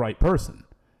unrealistic for the right person.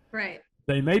 Right.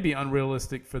 They may be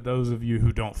unrealistic for those of you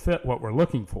who don't fit what we're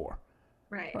looking for.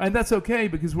 Right. And that's okay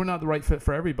because we're not the right fit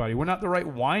for everybody. We're not the right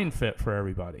wine fit for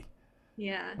everybody.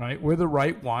 Yeah. Right? We're the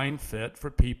right wine fit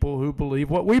for people who believe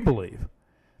what we believe.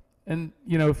 And,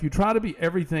 if you try to be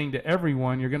everything to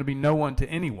everyone, you're going to be no one to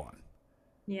anyone.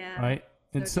 Yeah. Right?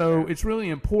 And so it's really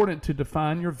important to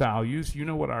define your values. You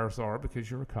know what ours are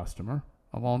because you're a customer,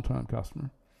 a long-time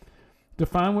customer.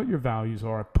 Define what your values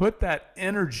are. Put that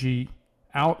energy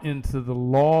out into the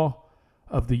law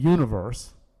of the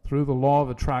universe through the law of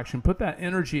attraction. Put that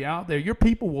energy out there. Your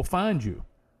people will find you,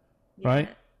 right?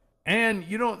 And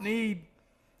you don't need,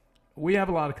 we have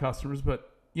a lot of customers,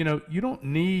 but, you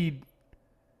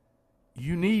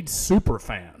need super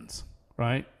fans,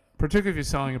 right? Particularly if you're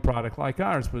selling a product like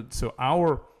ours. But so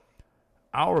our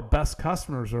best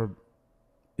customers are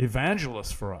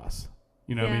evangelists for us.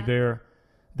 They're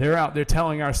out there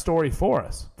telling our story for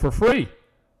us for free,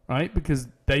 right? Because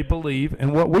they believe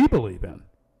in what we believe in,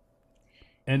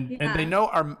 and they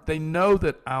know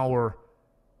that our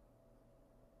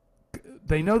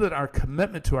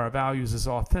commitment to our values is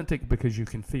authentic because you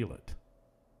can feel it.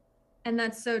 And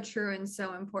that's so true and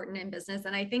so important in business.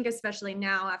 And I think especially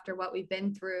now after what we've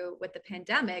been through with the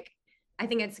pandemic, I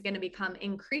think it's going to become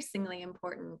increasingly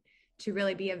important to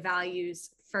really be a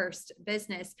values first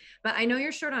business. But I know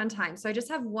you're short on time. So I just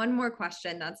have one more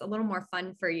question that's a little more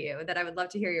fun for you that I would love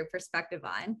to hear your perspective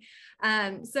on.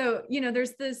 So,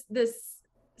 there's this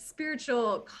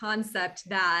spiritual concept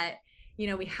that,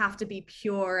 we have to be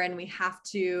pure and we have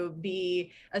to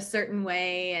be a certain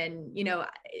way. And,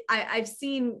 I've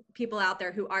seen people out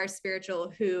there who are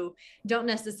spiritual who don't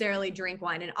necessarily drink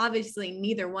wine. And obviously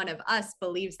neither one of us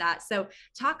believes that. So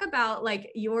talk about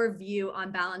like your view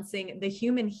on balancing the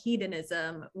human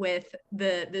hedonism with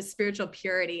the spiritual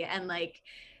purity, and like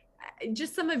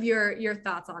just some of your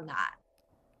thoughts on that.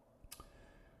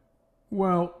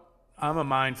 Well, I'm a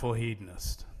mindful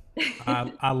hedonist.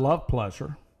 I love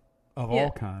pleasure of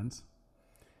all kinds.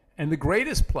 And the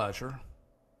greatest pleasure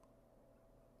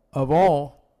of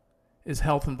all is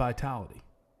health and vitality.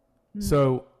 Mm-hmm.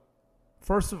 So,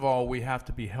 first of all, we have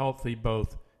to be healthy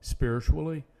both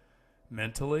spiritually,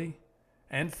 mentally,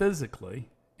 and physically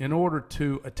in order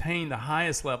to attain the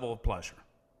highest level of pleasure.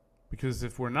 Because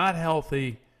if we're not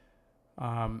healthy,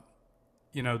 I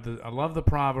love the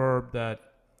proverb that,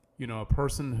 a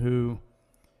person who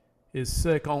is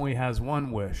sick only has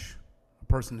one wish. A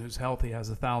person who's healthy has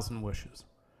 1,000 wishes,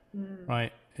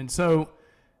 right? And so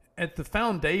at the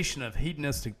foundation of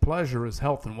hedonistic pleasure is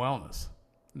health and wellness.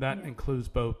 That includes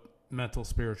both mental,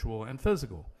 spiritual, and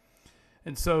physical.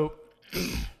 And so,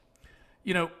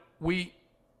 we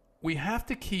have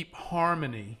to keep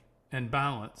harmony and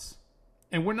balance.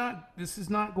 And this is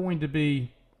not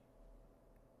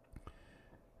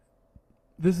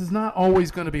always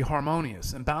going to be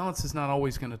harmonious, and balance is not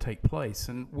always going to take place.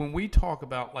 And when we talk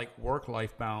about like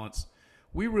work-life balance,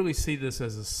 we really see this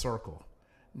as a circle,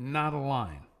 not a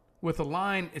line. With a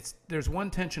line, there's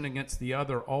one tension against the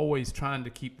other, always trying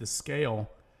to keep the scale,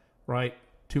 right?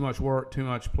 Too much work, too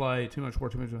much play, too much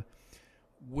work, too much play.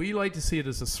 We like to see it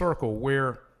as a circle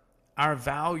where our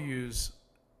values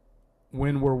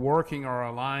when we're working are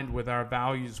aligned with our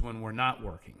values when we're not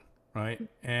working, right?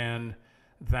 And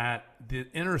that the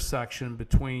intersection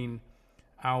between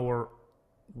our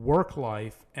work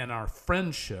life and our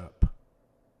friendship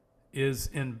is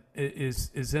in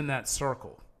that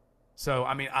circle. So,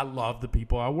 I love the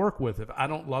people I work with. If I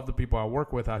don't love the people I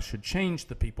work with, I should change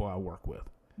the people I work with,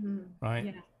 right?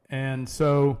 Yeah. And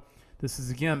so this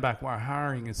is, again, back why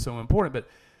hiring is so important. But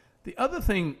the other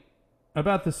thing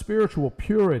about the spiritual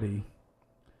purity,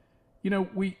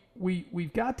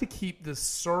 we've got to keep this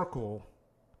circle.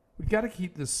 We've got to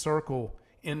keep this circle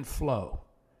in flow.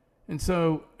 And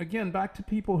so, again, back to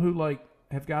people who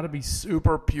have got to be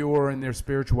super pure in their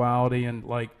spirituality and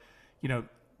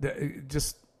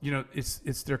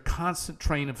it's their constant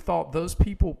train of thought. Those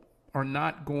people are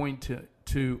not going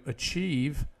to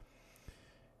achieve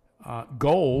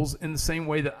goals in the same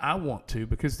way that I want to,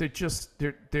 because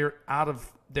they're out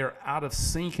of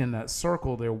sync in that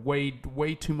circle. They're way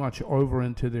too much over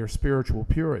into their spiritual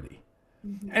purity.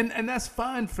 Mm-hmm. And that's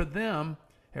fine for them.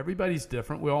 Everybody's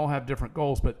different. We all have different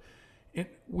goals, but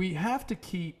we have to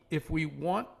keep, if we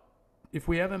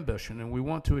have ambition and we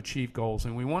want to achieve goals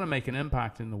and we want to make an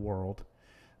impact in the world,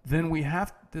 then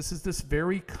this is this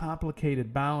very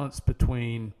complicated balance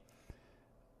between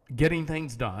getting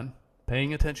things done,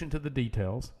 paying attention to the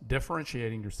details,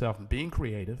 differentiating yourself and being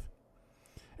creative,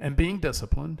 and being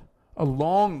disciplined,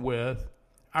 along with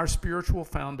our spiritual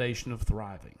foundation of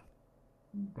thriving,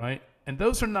 right? And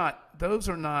those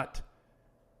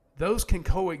can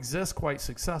coexist quite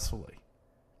successfully.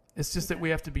 It's just that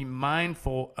we have to be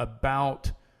mindful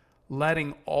about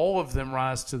letting all of them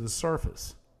rise to the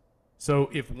surface. So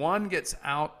if one gets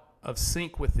out of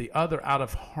sync with the other, out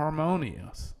of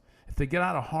harmonious, if they get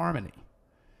out of harmony,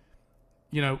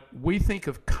 we think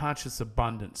of conscious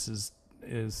abundance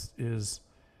is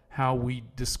how we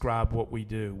describe what we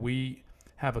do. We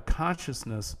have a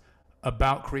consciousness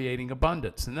about creating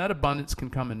abundance, and that abundance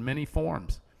can come in many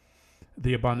forms.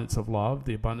 The abundance of love,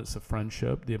 the abundance of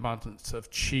friendship, the abundance of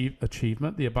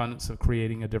achievement, the abundance of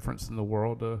creating a difference in the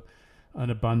world, an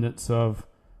abundance of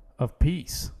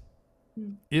peace.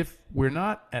 If we're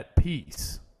not at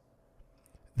peace,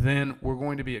 then we're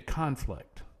going to be at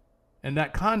conflict. And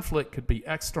that conflict could be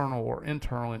external or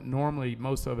internal, and normally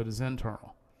most of it is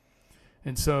internal.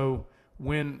 And so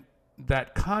when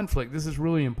that conflict, this is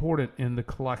really important in the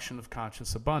collection of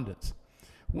conscious abundance.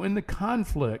 When the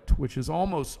conflict, which is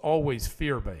almost always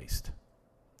fear-based,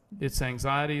 it's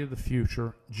anxiety of the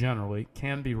future generally,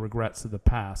 can be regrets of the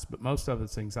past, but most of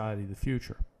it's anxiety of the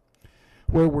future,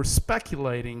 where we're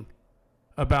speculating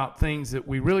about things that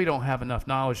we really don't have enough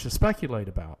knowledge to speculate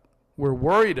about. We're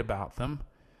worried about them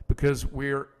because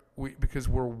we're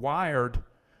wired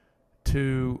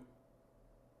to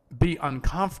be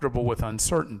uncomfortable with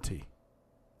uncertainty.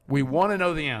 We want to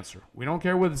know the answer. We don't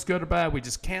care whether it's good or bad. We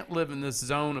just can't live in this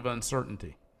zone of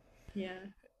uncertainty. Yeah.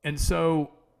 And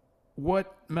so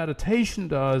what meditation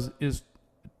does is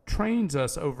trains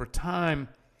us over time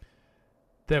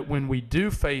that when we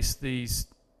do face these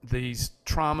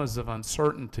traumas of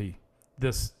uncertainty,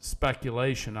 this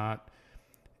speculation, I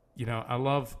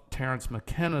love Terence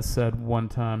McKenna said one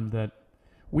time that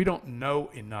we don't know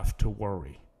enough to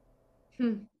worry.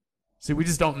 See, we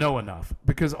just don't know enough,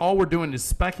 because all we're doing is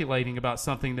speculating about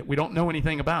something that we don't know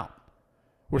anything about.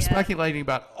 We're speculating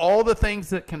about all the things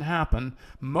that can happen.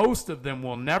 Most of them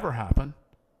will never happen.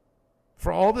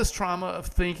 For all this trauma of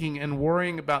thinking and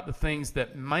worrying about the things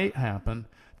that might happen,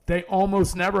 they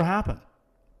almost never happen.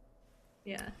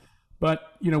 Yeah.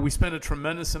 But, we spend a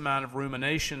tremendous amount of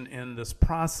rumination in this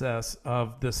process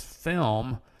of this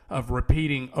film of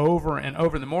repeating over and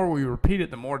over. The more we repeat it,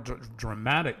 the more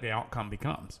dramatic the outcome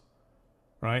becomes,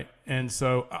 right? And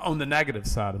so on the negative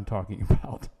side I'm talking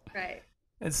about. Right.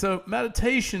 And so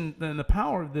meditation, then, the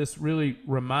power of this really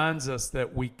reminds us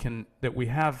that we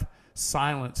have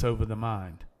silence over the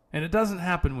mind. And it doesn't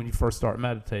happen when you first start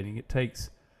meditating.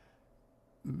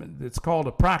 It's called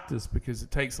a practice because it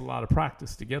takes a lot of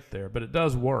practice to get there, but it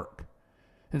does work.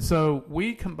 And so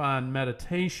we combine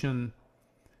meditation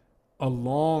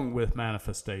along with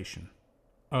manifestation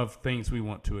of things we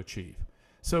want to achieve.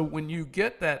 So when you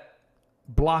get that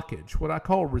blockage, what I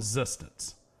call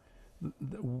resistance,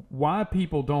 why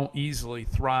people don't easily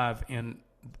thrive in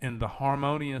the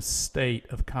harmonious state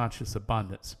of conscious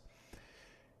abundance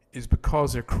is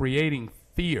because they're creating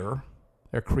fear.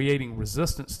 They're creating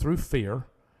resistance through fear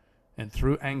and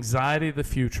through anxiety of the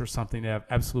future, something they have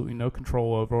absolutely no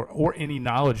control over or any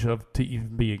knowledge of to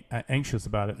even be anxious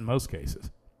about it in most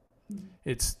cases.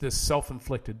 It's this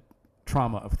self-inflicted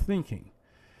trauma of thinking.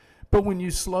 But when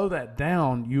you slow that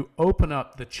down, you open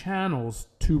up the channels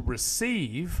to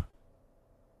receive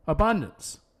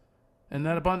abundance. And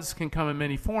that abundance can come in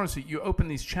many forms. You open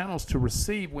these channels to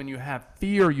receive. When you have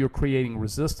fear, you're creating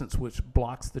resistance, which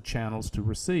blocks the channels to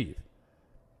receive.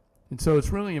 And so it's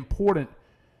really important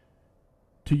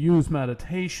to use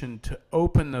meditation to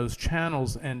open those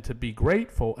channels and to be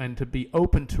grateful and to be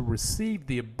open to receive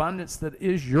the abundance that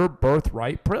is your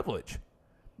birthright privilege.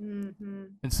 Mm-hmm.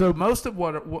 And so most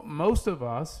of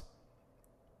us,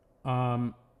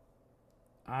 I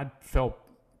fell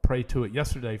prey to it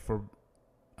yesterday for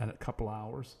a couple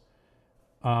hours,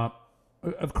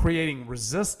 of creating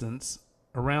resistance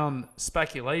around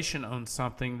speculation on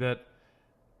something that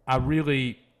I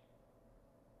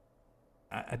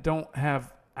don't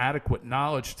have adequate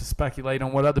knowledge to speculate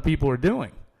on what other people are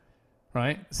doing,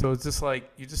 right? So it's just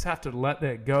like you just have to let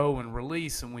that go and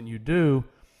release, and when you do,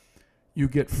 you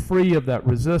get free of that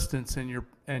resistance,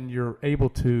 and you're able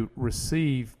to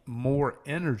receive more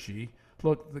energy.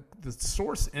 Look, the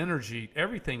source energy,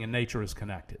 everything in nature is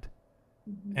connected.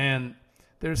 Mm-hmm. And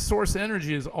there's source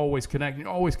energy is always connected. You're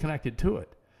always connected to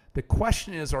it. The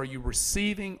question is, are you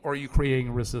receiving or are you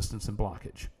creating resistance and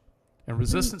blockage? And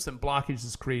resistance and blockage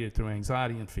is created through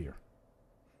anxiety and fear.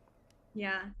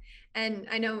 Yeah. And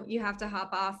I know you have to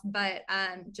hop off, but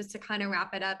just to kind of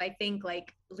wrap it up, I think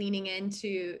like leaning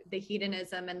into the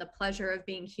hedonism and the pleasure of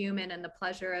being human and the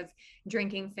pleasure of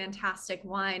drinking fantastic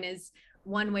wine is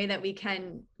one way that we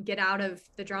can get out of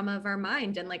the drama of our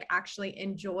mind and like actually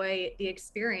enjoy the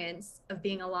experience of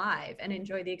being alive and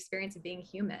enjoy the experience of being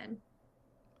human.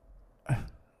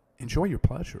 Enjoy your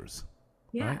pleasures.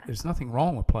 Yeah. Right? There's nothing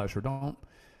wrong with pleasure.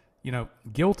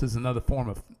 Guilt is another form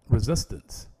of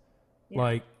resistance.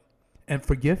 Yeah. And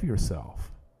forgive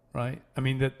yourself, right? I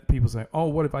mean, that people say, oh,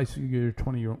 what advice do you give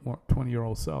your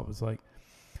 20-year-old self? It's like,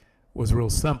 was real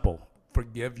simple.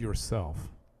 Forgive yourself.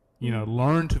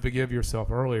 Learn to forgive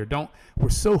yourself earlier. We're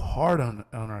so hard on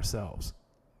ourselves.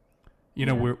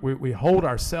 We hold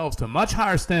ourselves to a much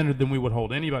higher standard than we would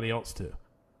hold anybody else to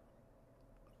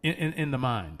in the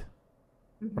mind.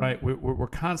 Mm-hmm. Right? We're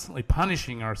constantly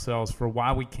punishing ourselves for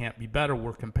why we can't be better.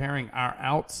 We're comparing our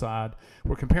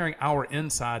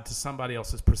inside to somebody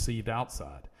else's perceived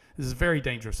outside. This is very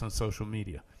dangerous on social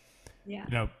media.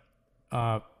 Yeah.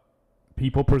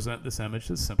 People present this image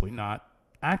as simply not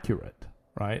accurate,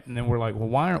 right? And then we're like, well,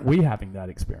 why aren't we having that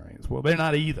experience? Well, they're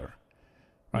not either,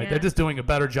 right? Yeah. They're just doing a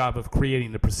better job of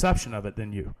creating the perception of it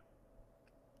than you,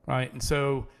 right? And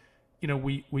so,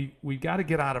 we've got to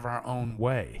get out of our own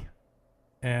way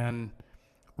and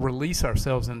release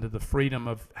ourselves into the freedom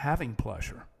of having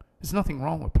pleasure. There's nothing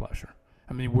wrong with pleasure.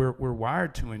 I mean, we're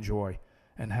wired to enjoy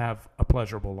and have a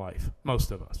pleasurable life,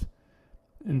 most of us.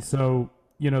 And so,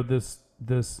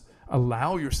 this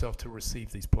allow yourself to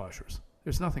receive these pleasures.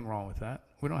 There's nothing wrong with that.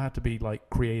 We don't have to be like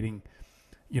creating,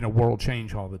 world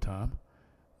change all the time.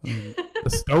 I mean, the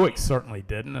Stoics certainly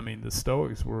didn't. I mean, the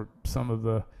Stoics were some of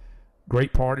the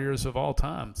great partiers of all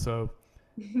time. So,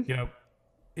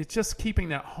 it's just keeping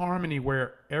that harmony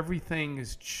where everything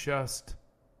is just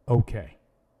okay.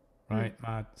 right?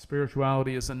 My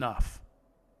spirituality is enough.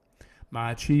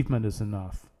 My achievement is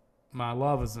enough. My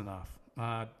love is enough.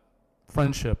 My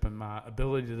friendship and my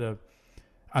ability to,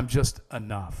 I'm just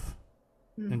enough.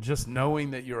 And just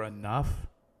knowing that you're enough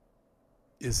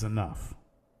is enough.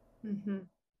 Mm-hmm.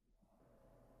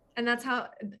 And that's how,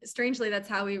 strangely, that's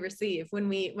how we receive when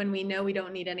we know we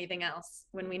don't need anything else,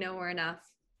 when we know we're enough.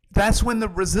 That's when the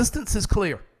resistance is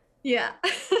clear. Yeah.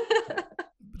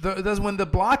 That's when the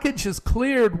blockage is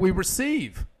cleared, we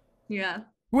receive. Yeah.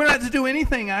 We don't have to do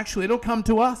anything, actually. It'll come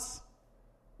to us.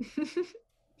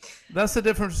 That's the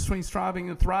difference between striving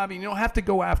and thriving. You don't have to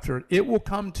go after it. It will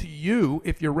come to you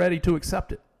if you're ready to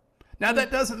accept it. Now,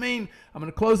 that doesn't mean, I'm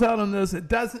going to close out on this, it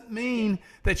doesn't mean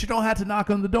that you don't have to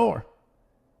knock on the door.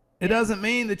 It doesn't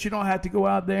mean that you don't have to go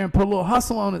out there and put a little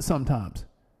hustle on it sometimes.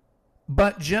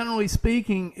 But generally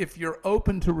speaking, if you're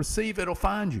open to receive, it'll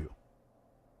find you.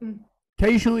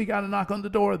 Occasionally, you got to knock on the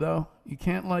door, though. You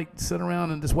can't, sit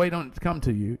around and just wait on it to come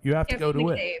to you. You have to go to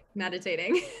it. Cave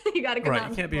meditating. You got to come out. Right,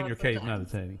 you can't be in your cave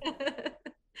meditating.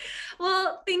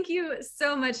 Well, thank you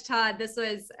so much, Todd. This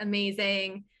was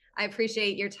amazing. I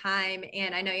appreciate your time,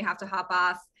 and I know you have to hop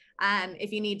off.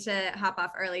 If you need to hop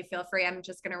off early, feel free. I'm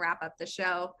just going to wrap up the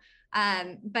show.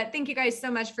 But thank you guys so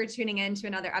much for tuning in to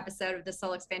another episode of the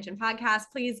Soul Expansion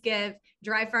Podcast. Please give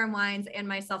Dry Farm Wines and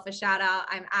myself a shout out.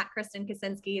 I'm at Kristen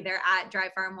Kaczynski. They're at Dry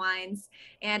Farm Wines.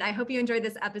 And I hope you enjoyed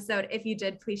this episode. If you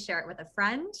did, please share it with a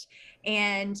friend.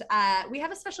 And we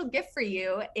have a special gift for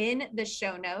you in the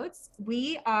show notes.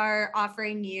 We are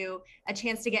offering you a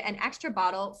chance to get an extra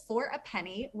bottle for a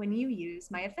penny when you use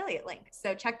my affiliate link.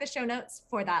 So check the show notes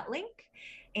for that link,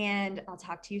 and I'll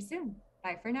talk to you soon.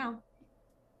 Bye for now.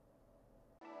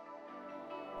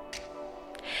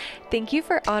 Thank you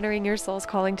for honoring your soul's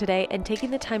calling today and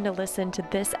taking the time to listen to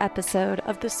this episode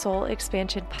of the Soul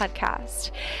Expansion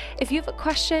Podcast. If you have a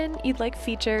question you'd like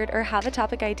featured or have a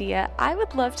topic idea, I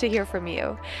would love to hear from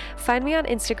you. Find me on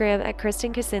Instagram at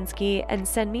Kristen Kaczynski and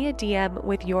send me a DM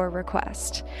with your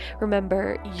request.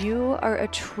 Remember, you are a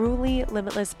truly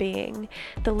limitless being.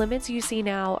 The limits you see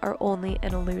now are only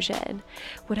an illusion.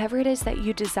 Whatever it is that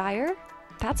you desire,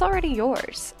 that's already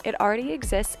yours. It already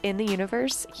exists in the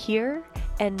universe here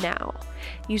and now.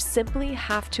 You simply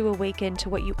have to awaken to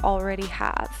what you already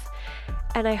have.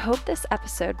 And I hope this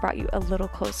episode brought you a little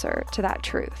closer to that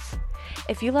truth.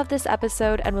 If you love this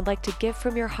episode and would like to give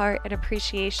from your heart in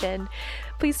appreciation,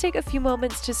 please take a few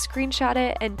moments to screenshot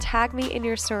it and tag me in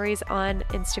your stories on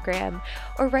Instagram,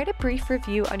 or write a brief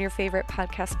review on your favorite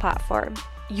podcast platform.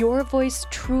 Your voice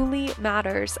truly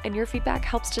matters, and your feedback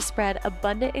helps to spread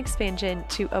abundant expansion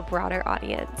to a broader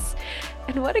audience.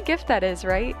 And what a gift that is,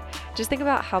 right? Just think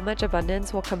about how much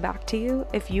abundance will come back to you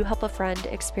if you help a friend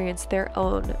experience their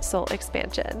own soul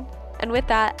expansion. And with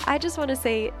that, I just want to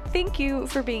say thank you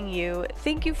for being you.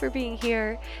 Thank you for being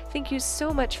here. Thank you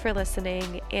so much for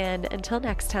listening. And until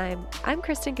next time, I'm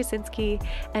Kristen Kaczynski,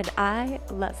 and I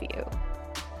love you.